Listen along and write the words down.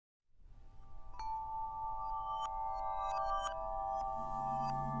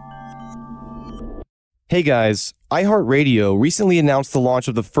Hey guys, iHeartRadio recently announced the launch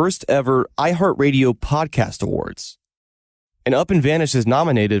of the first ever iHeartRadio Podcast Awards. And Up and Vanish is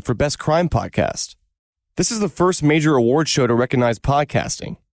nominated for Best Crime Podcast. This is the first major award show to recognize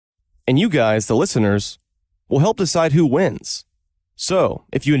podcasting. And you guys, the listeners, will help decide who wins. So,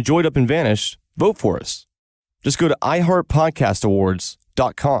 if you enjoyed Up and Vanished, vote for us. Just go to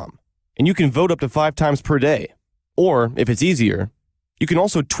iHeartPodcastAwards.com and you can vote up to 5 times per day. Or, if it's easier, you can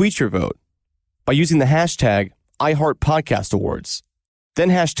also tweet your vote by using the hashtag iHeartPodcastAwards, then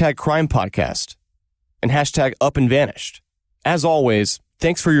hashtag CrimePodcast, and hashtag Up and Vanished. As always,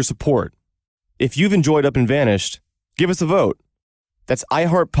 thanks for your support. If you've enjoyed Up and Vanished, give us a vote. That's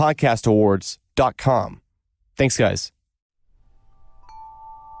iHeartPodcastAwards.com. Thanks, guys.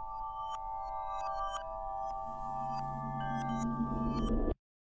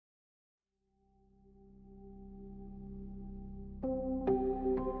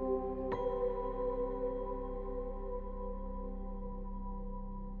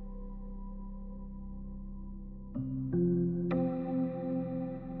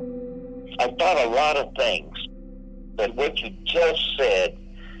 I've thought a lot of things, but what you just said,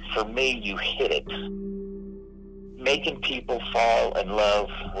 for me, you hit it. Making people fall in love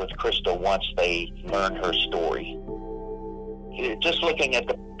with Kristal once they learn her story. Just looking at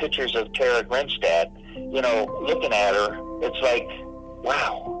the pictures of Tara Grinstead, looking at her, it's like,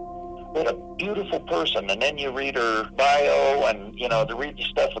 wow, what a beautiful person. And then you read her bio and, to read the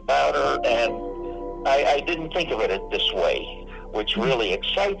stuff about her, and I didn't think of it this way, which really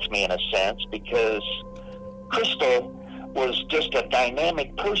excites me in a sense, because Kristal was just a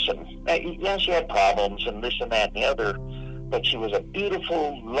dynamic person. Yeah, she had problems and this and that and the other, but she was a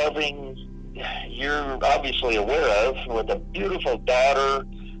beautiful, loving, you're obviously aware of, with a beautiful daughter,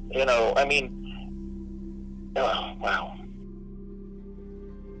 oh, wow.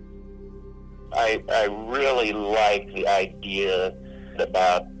 I really like the idea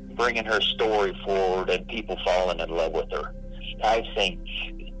about bringing her story forward and people falling in love with her. I think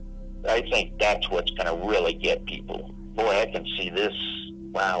that's what's going to really get people. Boy, I can see this.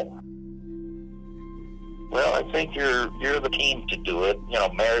 Wow. Well, I think you're the team to do it.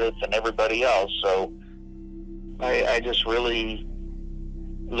 Meredith and everybody else. So I just really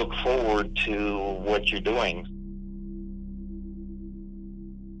look forward to what you're doing.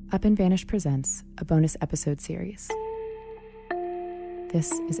 Up and Vanish presents a bonus episode series.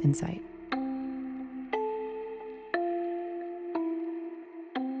 This is Insight.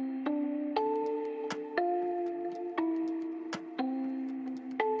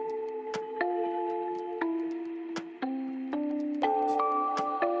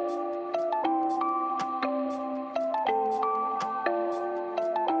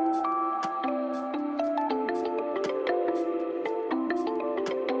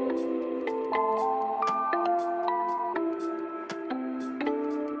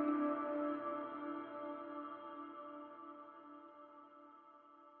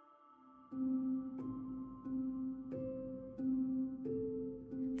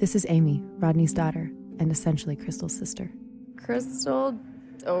 This is Amy, Rodney's daughter, and essentially Kristal's sister. Kristal,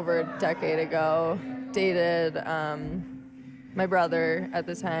 over a decade ago, dated my brother at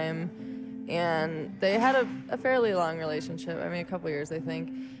the time, and they had a fairly long relationship. A couple years, I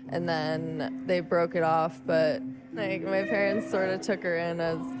think. And then they broke it off, but my parents sort of took her in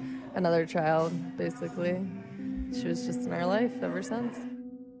as another child, basically. She was just in our life ever since.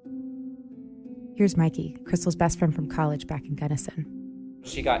 Here's Mikey, Kristal's best friend from college back in Gunnison.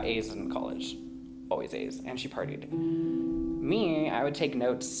 She got A's in college, always A's, and she partied. Me, I would take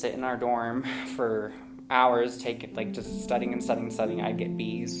notes, sit in our dorm for hours, just studying and studying. I'd get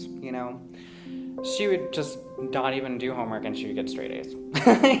B's, She would just not even do homework and she would get straight A's.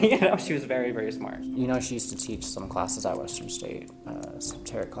 She was very, very smart. She used to teach some classes at Western State, some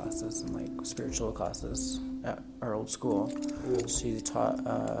tarot classes and spiritual classes at our old school. She taught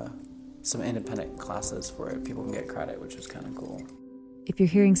some independent classes for it. People can get credit, which was kind of cool. If you're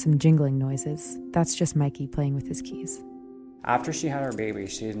hearing some jingling noises, that's just Mikey playing with his keys. After she had her baby,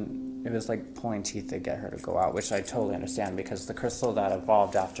 it was like pulling teeth to get her to go out, which I totally understand, because the Kristal that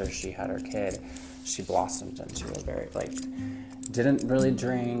evolved after she had her kid, she blossomed into a very, didn't really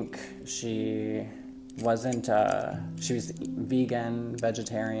drink. She wasn't, she was vegan,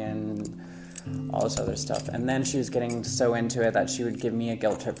 vegetarian, all this other stuff. And then she was getting so into it that she would give me a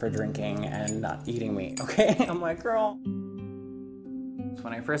guilt trip for drinking and not eating meat, okay? I'm like, girl.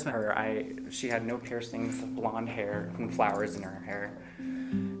 When I first met her, she had no piercings, blonde hair, and flowers in her hair.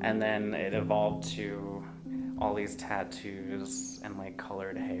 And then it evolved to all these tattoos and like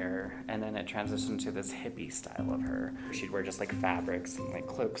colored hair, and then it transitioned to this hippie style of her. She'd wear just like fabrics and like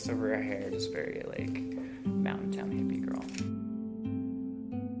cloaks over her hair, just very like mountain town hippie girl.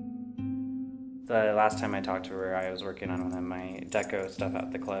 The last time I talked to her, I was working on one of my deco stuff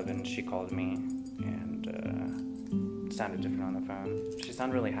at the club, and she called me, and it sounded different on the phone. She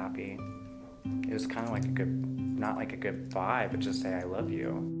sounded really happy. It was kind of like a good, not like a goodbye, but just say I love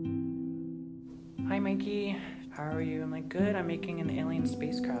you. Hi Mikey, how are you? I'm like, good, I'm making an alien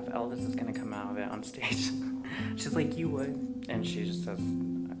spacecraft. Elvis is gonna come out of it on stage. She's like, you would. And she just says,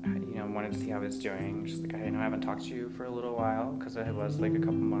 you know, wanted to see how I was doing. She's like, I know I haven't talked to you for a little while, because it was like a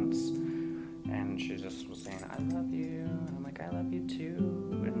couple months. And she just was saying, I love you. And I'm like, I love you too.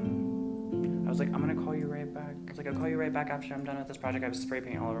 And I was like, I'm gonna call you right back. I was like, I'll call you right back after I'm done with this project. I have spray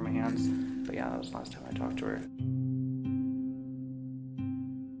paint all over my hands. But yeah, that was the last time I talked to her.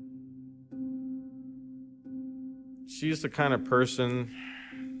 She's the kind of person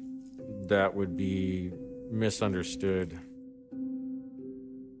that would be misunderstood.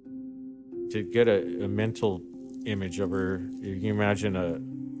 To get a mental image of her, you can imagine a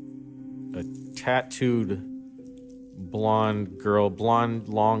tattooed blonde girl, blonde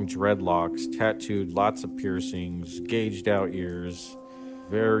long dreadlocks, tattooed, lots of piercings, gauged out ears,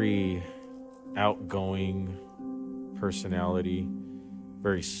 very outgoing personality,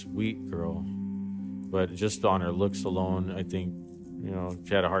 very sweet girl. But just on her looks alone, I think, you know,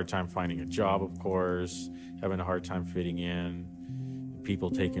 she had a hard time finding a job, of course, having a hard time fitting in,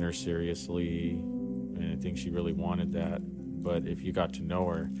 people taking her seriously, and I think she really wanted that. But if you got to know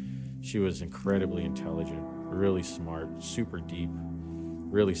her, she was incredibly intelligent, really smart, super deep,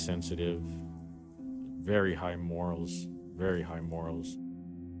 really sensitive, very high morals, very high morals.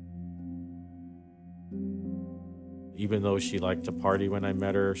 Even though she liked to party when I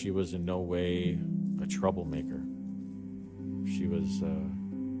met her, she was in no way a troublemaker. She was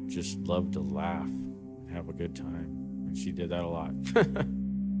just loved to laugh and have a good time, and she did that a lot.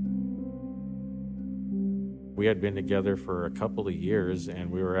 We had been together for a couple of years,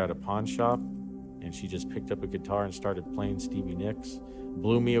 and we were at a pawn shop, and she just picked up a guitar and started playing Stevie Nicks.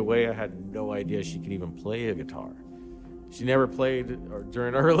 Blew me away. I had no idea she could even play a guitar. She never played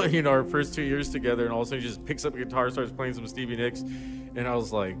during our first 2 years together, and all of a sudden she just picks up a guitar, starts playing some Stevie Nicks, and I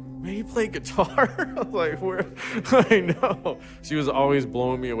was like, man, you play guitar? I was like, where? I know. She was always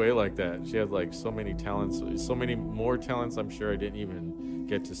blowing me away like that. She had like so many talents, so many more talents I'm sure I didn't even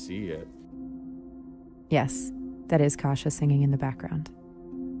get to see yet. Yes, that is Kasha singing in the background.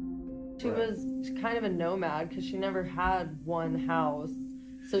 She was kind of a nomad because she never had one house.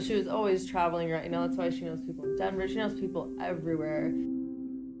 So she was always traveling right now. That's why she knows people in Denver. She knows people everywhere.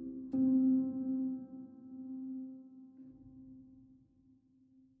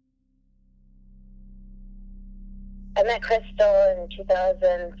 I met Kristal in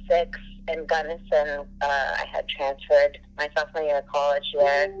 2006 in Gunnison. I had transferred my sophomore year of college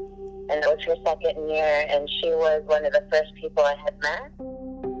there, and it was her second year, and she was one of the first people I had met.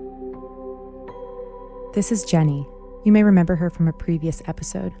 This is Jenny. You may remember her from a previous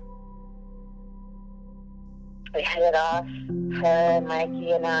episode. We hit it off, her,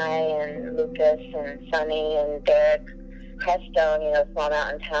 Mikey, and I, and Lucas, and Sonny, and Derek. Kristal, small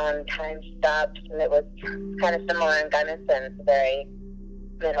mountain town, time stopped, and it was kind of similar in Gunnison. It's a very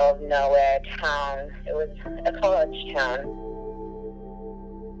middle of nowhere town. It was a college town.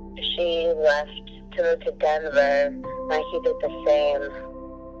 She left to move to Denver. Mikey did the same.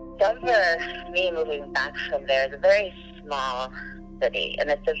 Denver, me moving back from there, is a very small city, and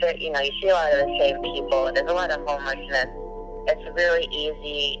it's a very, you see a lot of the same people, and there's a lot of homelessness. It's really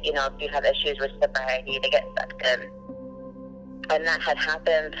easy, if you have issues with sobriety, to get sucked in. And that had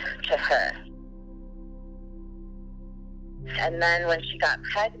happened to her. And then when she got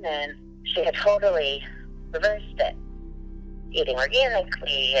pregnant, she had totally reversed it. Eating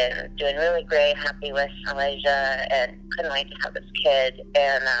organically and doing really great, happy with Malaysia, and couldn't wait to have this kid.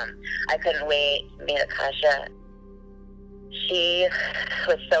 And I couldn't wait to meet Akasha. She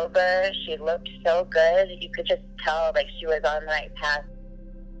was sober. She looked so good. You could just tell like she was on the right path.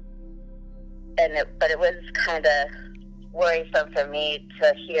 But it was kind of worrisome for me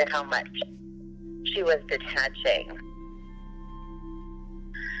to hear how much she was detaching.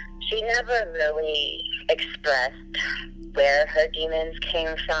 She never really expressed where her demons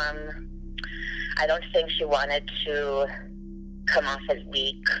came from. I don't think she wanted to come off as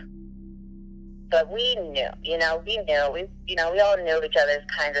weak. But we knew, we all knew each other's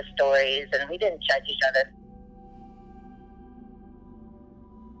kinds of stories, and we didn't judge each other.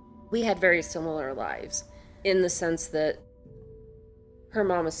 We had very similar lives in the sense that her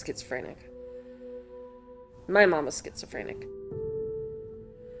mom is schizophrenic. My mom was schizophrenic.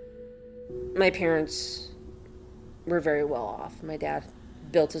 My parents were very well off. My dad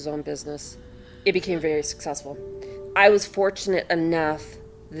built his own business. It became very successful. I was fortunate enough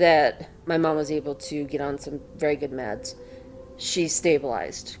that my mom was able to get on some very good meds. She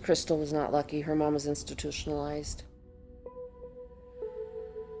stabilized. Kristal was not lucky. Her mom was institutionalized.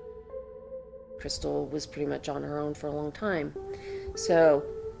 Kristal was pretty much on her own for a long time. So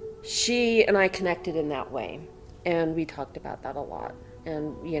she and I connected in that way, and we talked about that a lot.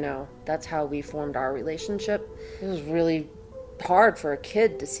 And, that's how we formed our relationship. It was really hard for a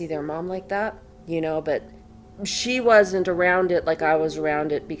kid to see their mom like that, but she wasn't around it like I was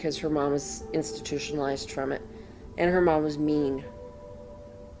around it because her mom was institutionalized from it. And her mom was mean.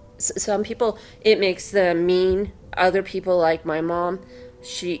 Some people, it makes them mean. Other people, like my mom,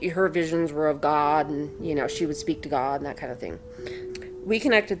 her visions were of God, and, she would speak to God and that kind of thing. We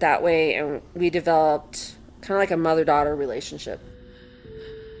connected that way, and we developed kind of like a mother-daughter relationship.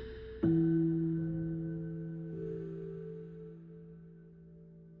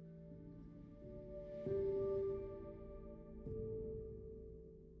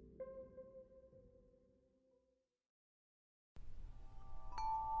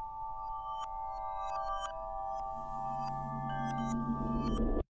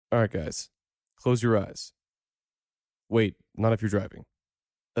 All right, guys, close your eyes. Wait, not if you're driving.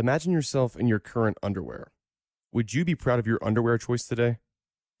 Imagine yourself in your current underwear. Would you be proud of your underwear choice today?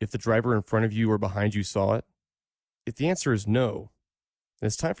 If the driver in front of you or behind you saw it? If the answer is no, then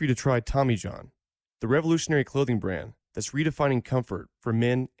it's time for you to try Tommy John, the revolutionary clothing brand that's redefining comfort for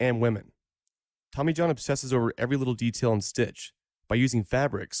men and women. Tommy John obsesses over every little detail and stitch by using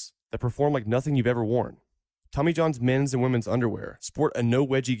fabrics that perform like nothing you've ever worn. Tommy John's men's and women's underwear sport a no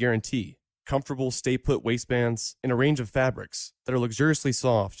wedgie guarantee, comfortable stay-put waistbands, and a range of fabrics that are luxuriously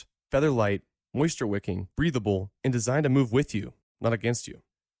soft, feather-light, moisture-wicking, breathable, and designed to move with you, not against you.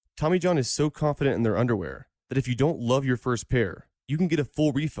 Tommy John is so confident in their underwear that if you don't love your first pair, you can get a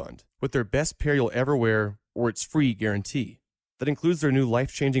full refund with their best pair you'll ever wear or it's free guarantee. That includes their new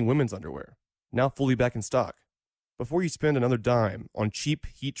life-changing women's underwear, now fully back in stock. Before you spend another dime on cheap,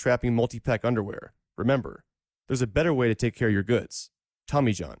 heat-trapping multi-pack underwear, remember, there's a better way to take care of your goods.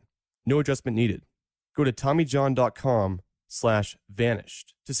 Tommy John. No adjustment needed. Go to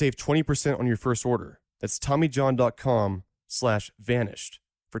TommyJohn.com/vanished to save 20% on your first order. That's TommyJohn.com/vanished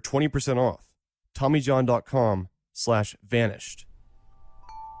for 20% off. TommyJohn.com/vanished.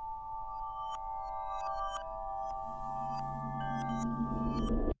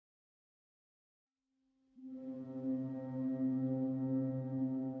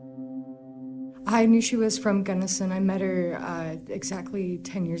 I knew she was from Gunnison. I met her exactly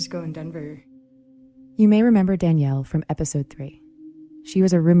 10 years ago in Denver. You may remember Danielle from episode 3. She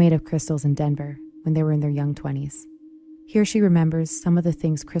was a roommate of Kristal's in Denver when they were in their young 20s. Here she remembers some of the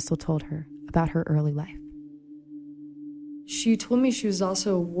things Kristal told her about her early life. She told me she was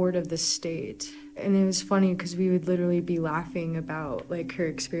also a ward of the state. And it was funny because we would literally be laughing about her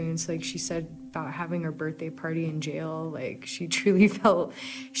experience. She said about having her birthday party in jail. She truly felt,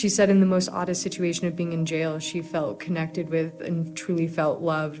 she said in the most oddest situation of being in jail, she felt connected with and truly felt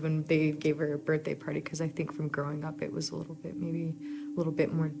loved when they gave her a birthday party. Because I think from growing up, it was maybe a little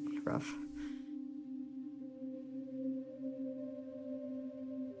bit more rough.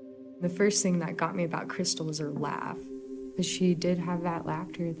 The first thing that got me about Kristal was her laugh. But she did have that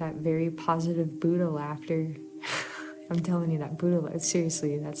laughter, that very positive Buddha laughter. I'm telling you, that Buddha,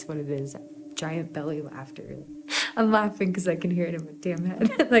 seriously, that's what it is, that giant belly laughter. I'm laughing because I can hear it in my damn head.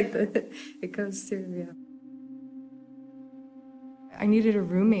 It goes through, yeah. I needed a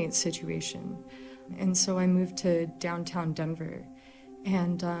roommate situation. And so I moved to downtown Denver.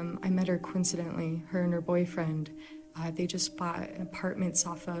 And I met her coincidentally, her and her boyfriend. They just bought apartments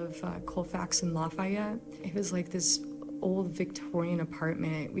off of Colfax and Lafayette. It was this old Victorian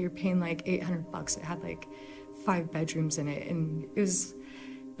apartment. We were paying $800. It had 5 bedrooms in it, and it was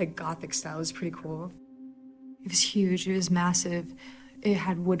Gothic style. It was pretty cool. It was huge. It was massive. It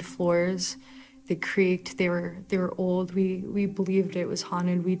had wood floors. They creaked. They were old. We believed it was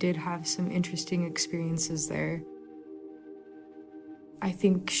haunted. We did have some interesting experiences there. I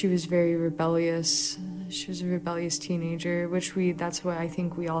think she was very rebellious. She was a rebellious teenager, that's what I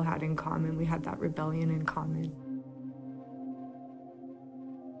think we all had in common. We had that rebellion in common.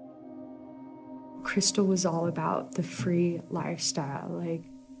 Kristal was all about the free lifestyle.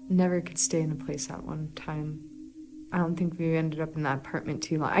 Never could stay in a place at one time. I don't think we ended up in that apartment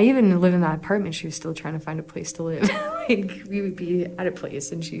too long. I even lived in that apartment. She was still trying to find a place to live. We would be at a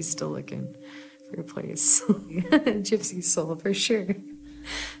place and she's still looking for a place. Gypsy soul for sure.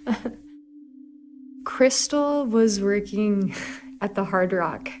 Kristal was working at the Hard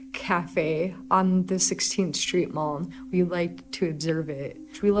Rock Cafe on the 16th Street Mall. We liked to observe it.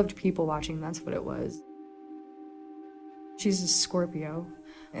 We loved people watching, that's what it was. She's a Scorpio,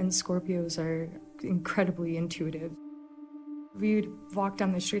 and Scorpios are incredibly intuitive. We would walk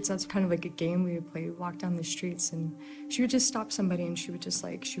down the streets, that's kind of like a game we would play. We'd walk down the streets and she would just stop somebody and she would just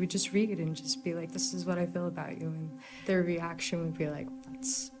read and just be like, this is what I feel about you. And their reaction would be like,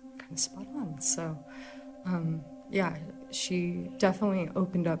 that's kind of spot on. So, yeah, she definitely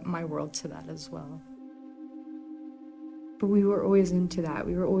opened up my world to that as well. But we were always into that.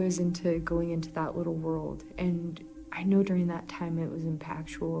 We were always into going into that little world. And I know during that time it was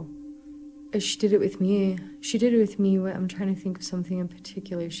impactful. She did it with me. I'm trying to think of something in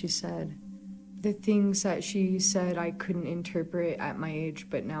particular she said. The things that she said I couldn't interpret at my age,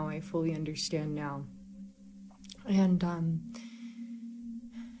 but now I fully understand now. And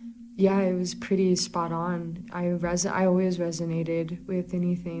yeah, it was pretty spot on. I always resonated with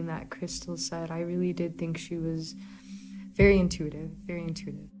anything that Kristal said. I really did think she was very intuitive, very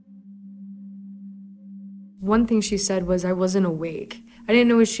intuitive. One thing she said was I wasn't awake. I didn't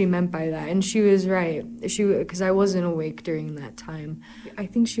know what she meant by that, and she was right. Because I wasn't awake during that time. I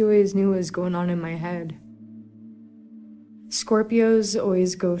think she always knew what was going on in my head. Scorpios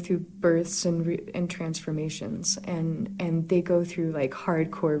always go through births and transformations, and they go through like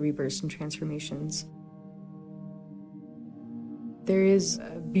hardcore rebirths and transformations. There is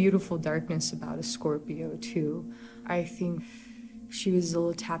a beautiful darkness about a Scorpio too. I think she was a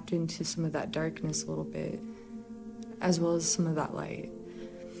little tapped into some of that darkness a little bit, as well as some of that light.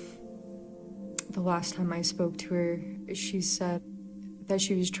 The last time I spoke to her, she said that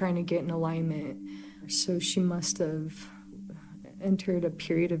she was trying to get in alignment, so she must have entered a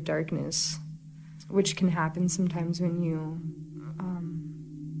period of darkness, which can happen sometimes when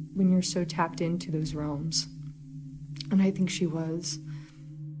you're so tapped into those realms. And I think she was.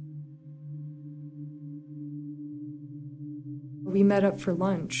 We met up for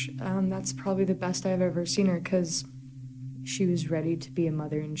lunch. That's probably the best I've ever seen her, because she was ready to be a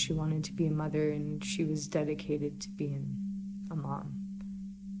mother and she wanted to be a mother and she was dedicated to being a mom.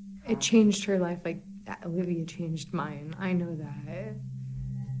 It changed her life like Olivia changed mine. I know that.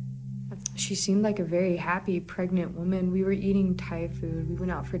 She seemed like a very happy, pregnant woman. We were eating Thai food. We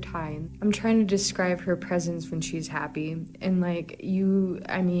went out for Thai. I'm trying to describe her presence when she's happy. And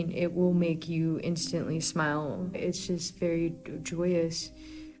it will make you instantly smile. It's just very joyous.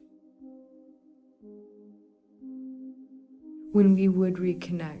 When we would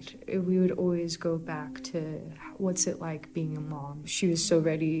reconnect, we would always go back to what's it like being a mom. She was so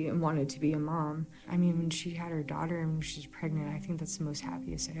ready and wanted to be a mom. I mean, when she had her daughter and when she's pregnant, I think that's the most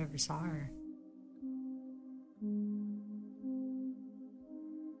happiest I ever saw her.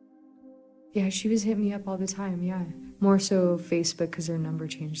 Yeah, she was hitting me up all the time, yeah. More so Facebook, because her number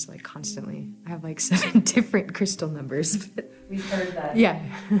changed like constantly. I have like 7 different Kristal numbers. We've heard that. Yeah.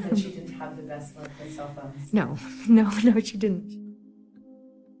 That she didn't have the best luck with cell phones. No, she didn't.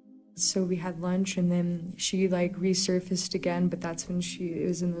 So we had lunch and then she like resurfaced again, but that's when it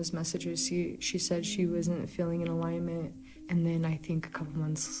was in those messages, she said she wasn't feeling in alignment. And then I think a couple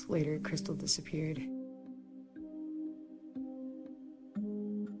months later, Kristal disappeared.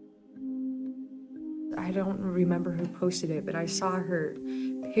 I don't remember who posted it, but I saw her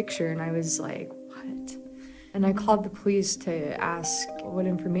picture and I was like, what? And I called the police to ask what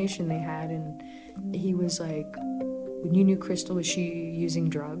information they had, and he was like, when you knew Kristal, was she using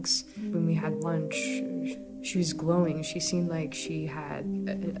drugs? When we had lunch, she was glowing. She seemed like she had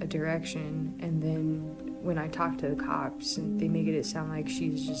a direction. And then when I talked to the cops, they make it sound like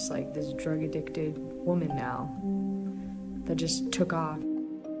she's just like this drug-addicted woman now that just took off.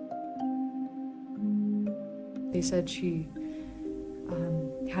 They said she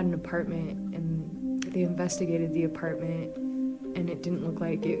had an apartment, and they investigated the apartment, and it didn't look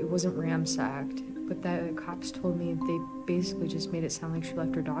like it wasn't ransacked. But the cops told me they basically just made it sound like she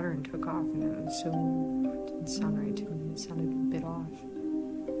left her daughter and took off, and it didn't sound right to me. It sounded a bit off.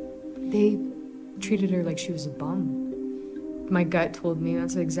 They treated her like she was a bum. My gut told me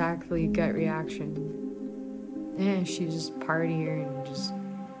that's exactly gut reaction. Yeah, she was just a partier and just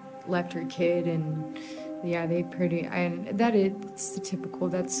left her kid, and yeah, it's the typical,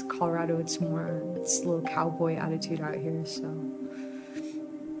 that's Colorado, it's a little cowboy attitude out here, so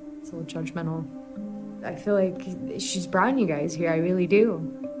it's a little judgmental. I feel like she's brought you guys here, I really do.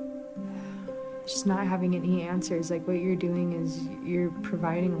 Just not having any answers, like what you're doing is you're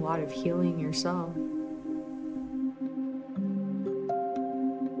providing a lot of healing yourself.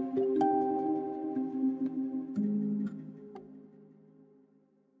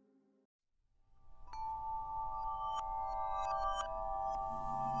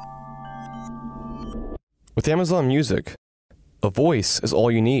 With Amazon Music, a voice is all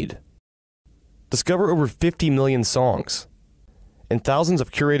you need. Discover over 50 million songs and thousands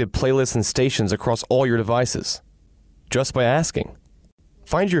of curated playlists and stations across all your devices, just by asking.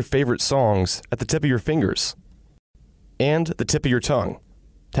 Find your favorite songs at the tip of your fingers and the tip of your tongue.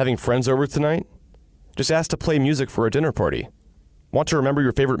 Having friends over tonight? Just ask to play music for a dinner party. Want to remember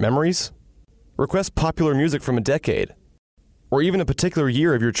your favorite memories? Request popular music from a decade, or even a particular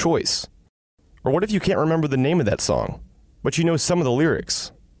year of your choice. Or what if you can't remember the name of that song, but you know some of the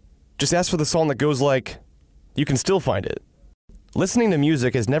lyrics? Just ask for the song that goes like, you can still find it. Listening to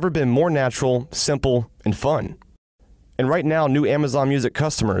music has never been more natural, simple, and fun. And right now, new Amazon Music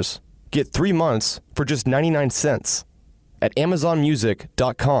customers get 3 months for just 99 cents at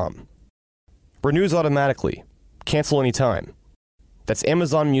amazonmusic.com. Renews automatically. Cancel anytime. That's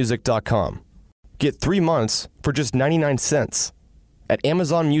amazonmusic.com. Get 3 months for just 99 cents at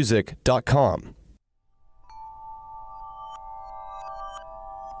amazonmusic.com.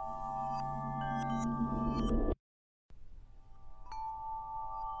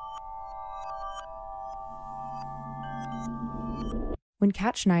 When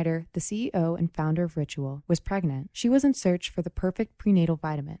Kat Schneider, the CEO and founder of Ritual, was pregnant, she was in search for the perfect prenatal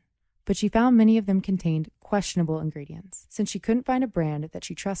vitamin, but she found many of them contained questionable ingredients. Since she couldn't find a brand that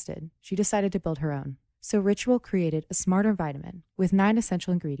she trusted, she decided to build her own. So Ritual created a smarter vitamin with 9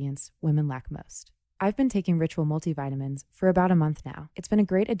 essential ingredients women lack most. I've been taking Ritual multivitamins for about a month now. It's been a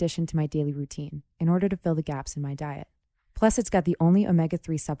great addition to my daily routine in order to fill the gaps in my diet. Plus, it's got the only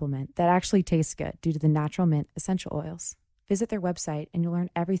omega-3 supplement that actually tastes good due to the natural mint essential oils. Visit their website and you'll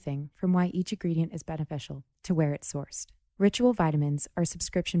learn everything from why each ingredient is beneficial to where it's sourced. Ritual vitamins are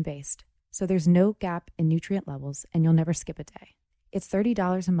subscription-based, so there's no gap in nutrient levels and you'll never skip a day. It's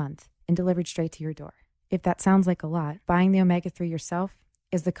 $30 a month and delivered straight to your door. If that sounds like a lot, buying the omega-3 yourself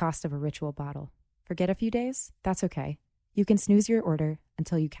is the cost of a Ritual bottle. Forget a few days? That's okay. You can snooze your order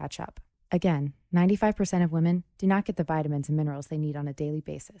until you catch up. Again, 95% of women do not get the vitamins and minerals they need on a daily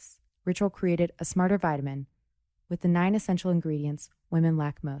basis. Ritual created a smarter vitamin with the 9 essential ingredients women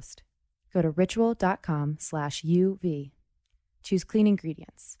lack most. Go to ritual.com/UV. Choose clean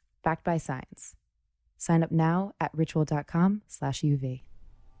ingredients, backed by science. Sign up now at ritual.com/UV.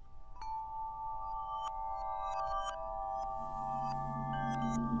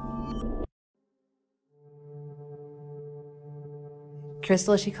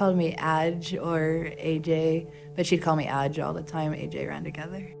 Kristal, she called me Adge or AJ, but she'd call me Adge all the time. AJ ran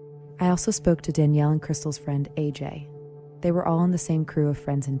together. I also spoke to Danielle and Kristal's friend, AJ. They were all in the same crew of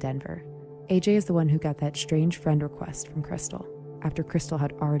friends in Denver. AJ is the one who got that strange friend request from Kristal after Kristal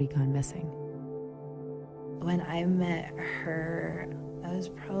had already gone missing. When I met her, I was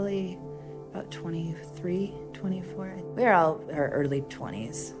probably about 23, 24. We were all in our early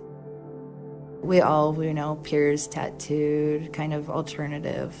 20s. We all, peers, tattooed, kind of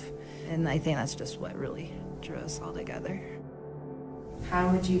alternative. And I think that's just what really drew us all together.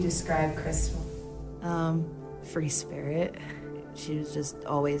 How would you describe Kristal? Free spirit. She was just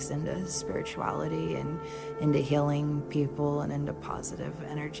always into spirituality and into healing people and into positive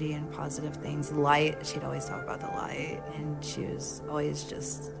energy and positive things. Light, she'd always talk about the light, and she was always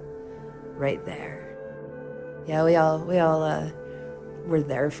just right there. Yeah, we all were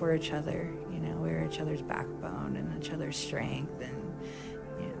there for each other. We were each other's backbone and each other's strength, and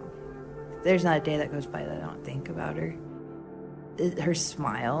there's not a day that goes by that I don't think about her. Her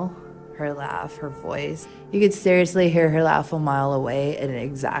smile, her laugh, her voice. You could seriously hear her laugh a mile away and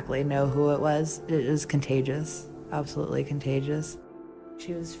exactly know who it was. It was contagious, absolutely contagious.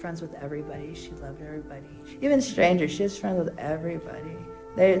 She was friends with everybody. She loved everybody. Even strangers, she was friends with everybody.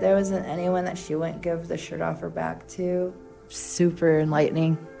 There wasn't anyone that she wouldn't give the shirt off her back to. Super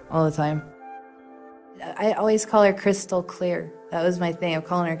enlightening all the time. I always call her Kristal Clear. That was my thing of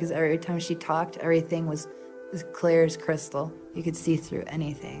calling her, because every time she talked, everything was as clear as crystal. You could see through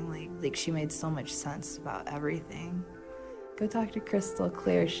anything. Like she made so much sense about everything. Go talk to Kristal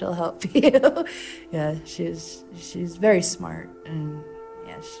Clear, she'll help you. Yeah, she's very smart, and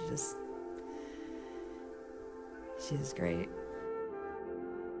yeah, she's great.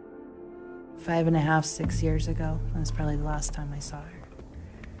 5.5, 6 years ago, that's probably the last time I saw her.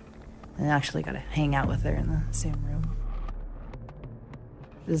 And I actually got to hang out with her in the same room.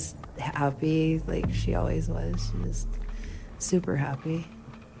 Just happy, like she always was. She was super happy.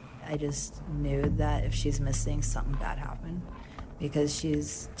 I just knew that if she's missing, something bad happened, because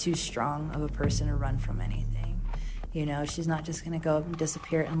she's too strong of a person to run from anything. She's not just gonna go and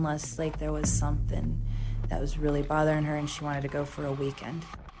disappear unless there was something that was really bothering her and she wanted to go for a weekend.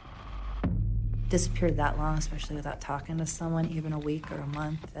 Disappeared that long, especially without talking to someone, even a week or a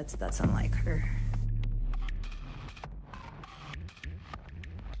month, that's unlike her.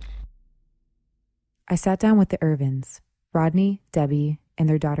 I sat down with the Irvins, Rodney, Debbie, and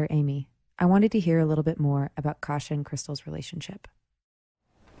their daughter Amy. I wanted to hear a little bit more about Kasha and Kristal's relationship.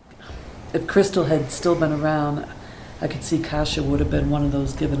 If Kristal had still been around, I could see Kasha would have been one of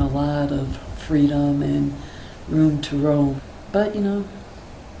those given a lot of freedom and room to roam. But,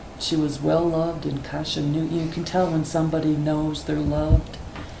 she was well loved, and Kasha knew. You can tell when somebody knows they're loved.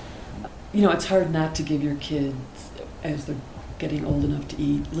 It's hard not to give your kids, as they're getting old enough to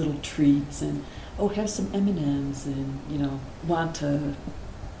eat, little treats and, have some M&Ms and, want to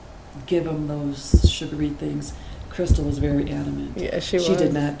give them those sugary things. Kristal was very adamant. Yeah, she was. She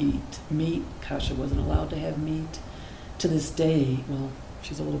did not eat meat. Kasha wasn't allowed to have meat. To this day, well,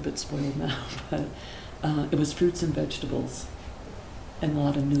 she's a little bit spoiled now, but it was fruits and vegetables and a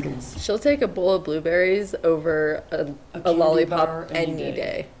lot of noodles. She'll take a bowl of blueberries over a lollipop any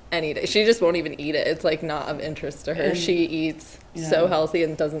day. Any day. She just won't even eat it. It's like not of interest to her. And she eats so healthy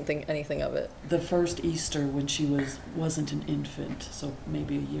and doesn't think anything of it. The first Easter when she wasn't an infant, so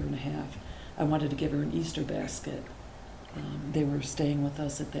maybe a year and a half, I wanted to give her an Easter basket. They were staying with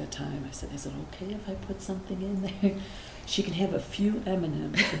us at that time. I said, is it okay if I put something in there? She can have a few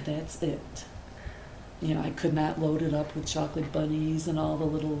M&Ms, but that's it. I could not load it up with chocolate bunnies and all the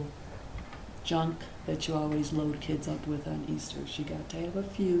little junk that you always load kids up with on Easter. She got to have a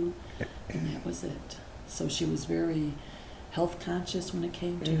few, and that was it. So she was very health conscious when it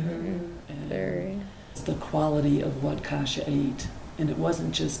came to her. And very. The quality of what Kasha ate. And it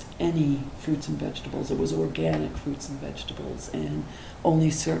wasn't just any fruits and vegetables. It was organic fruits and vegetables and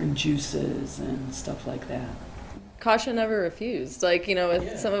only certain juices and stuff like that. Kasha never refused.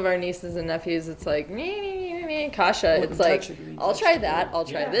 With some of our nieces and nephews, it's like, me. Kasha, it's like, I'll try that, I'll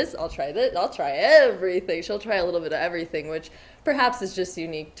try this, I'll try this, I'll try everything. She'll try a little bit of everything, which perhaps is just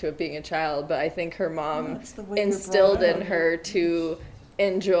unique to being a child, but I think her mom instilled in her to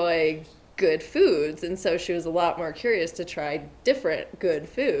enjoy good foods, and so she was a lot more curious to try different good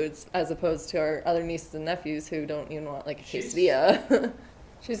foods as opposed to our other nieces and nephews who don't even want a quesadilla.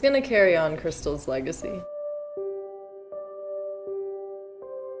 She's going to carry on Kristal's legacy.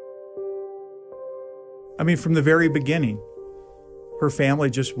 From the very beginning, her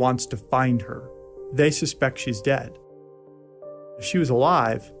family just wants to find her. They suspect she's dead. If she was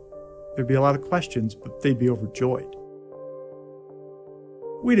alive, there'd be a lot of questions, but they'd be overjoyed.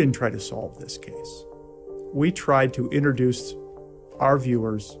 We didn't try to solve this case. We tried to introduce our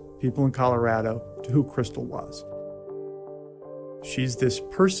viewers, people in Colorado, to who Kristal was. She's this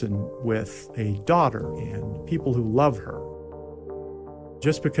person with a daughter and people who love her.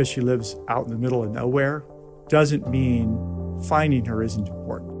 Just because she lives out in the middle of nowhere doesn't mean finding her isn't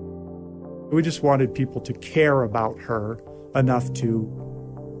important. We just wanted people to care about her enough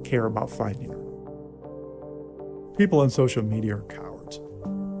to care about finding her. People on social media are cowards.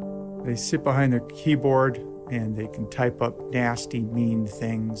 They sit behind their keyboard and they can type up nasty, mean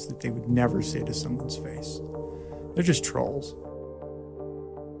things that they would never say to someone's face. They're just trolls.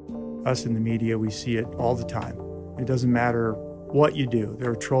 Us in the media, we see it all the time. It doesn't matter what you do.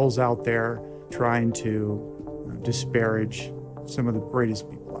 There are trolls out there trying to disparage some of the greatest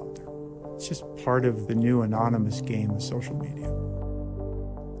people out there. It's just part of the new anonymous game of social media.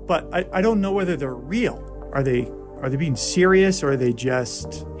 But I don't know whether they're real. Are they being serious, or are they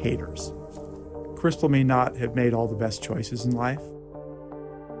just haters? Kristal may not have made all the best choices in life,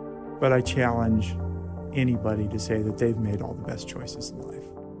 but I challenge anybody to say that they've made all the best choices in life.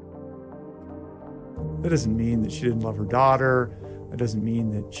 That doesn't mean that she didn't love her daughter. That doesn't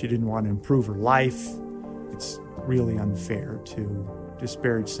mean that she didn't want to improve her life. It's really unfair to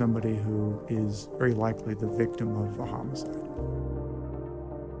disparage somebody who is very likely the victim of a homicide.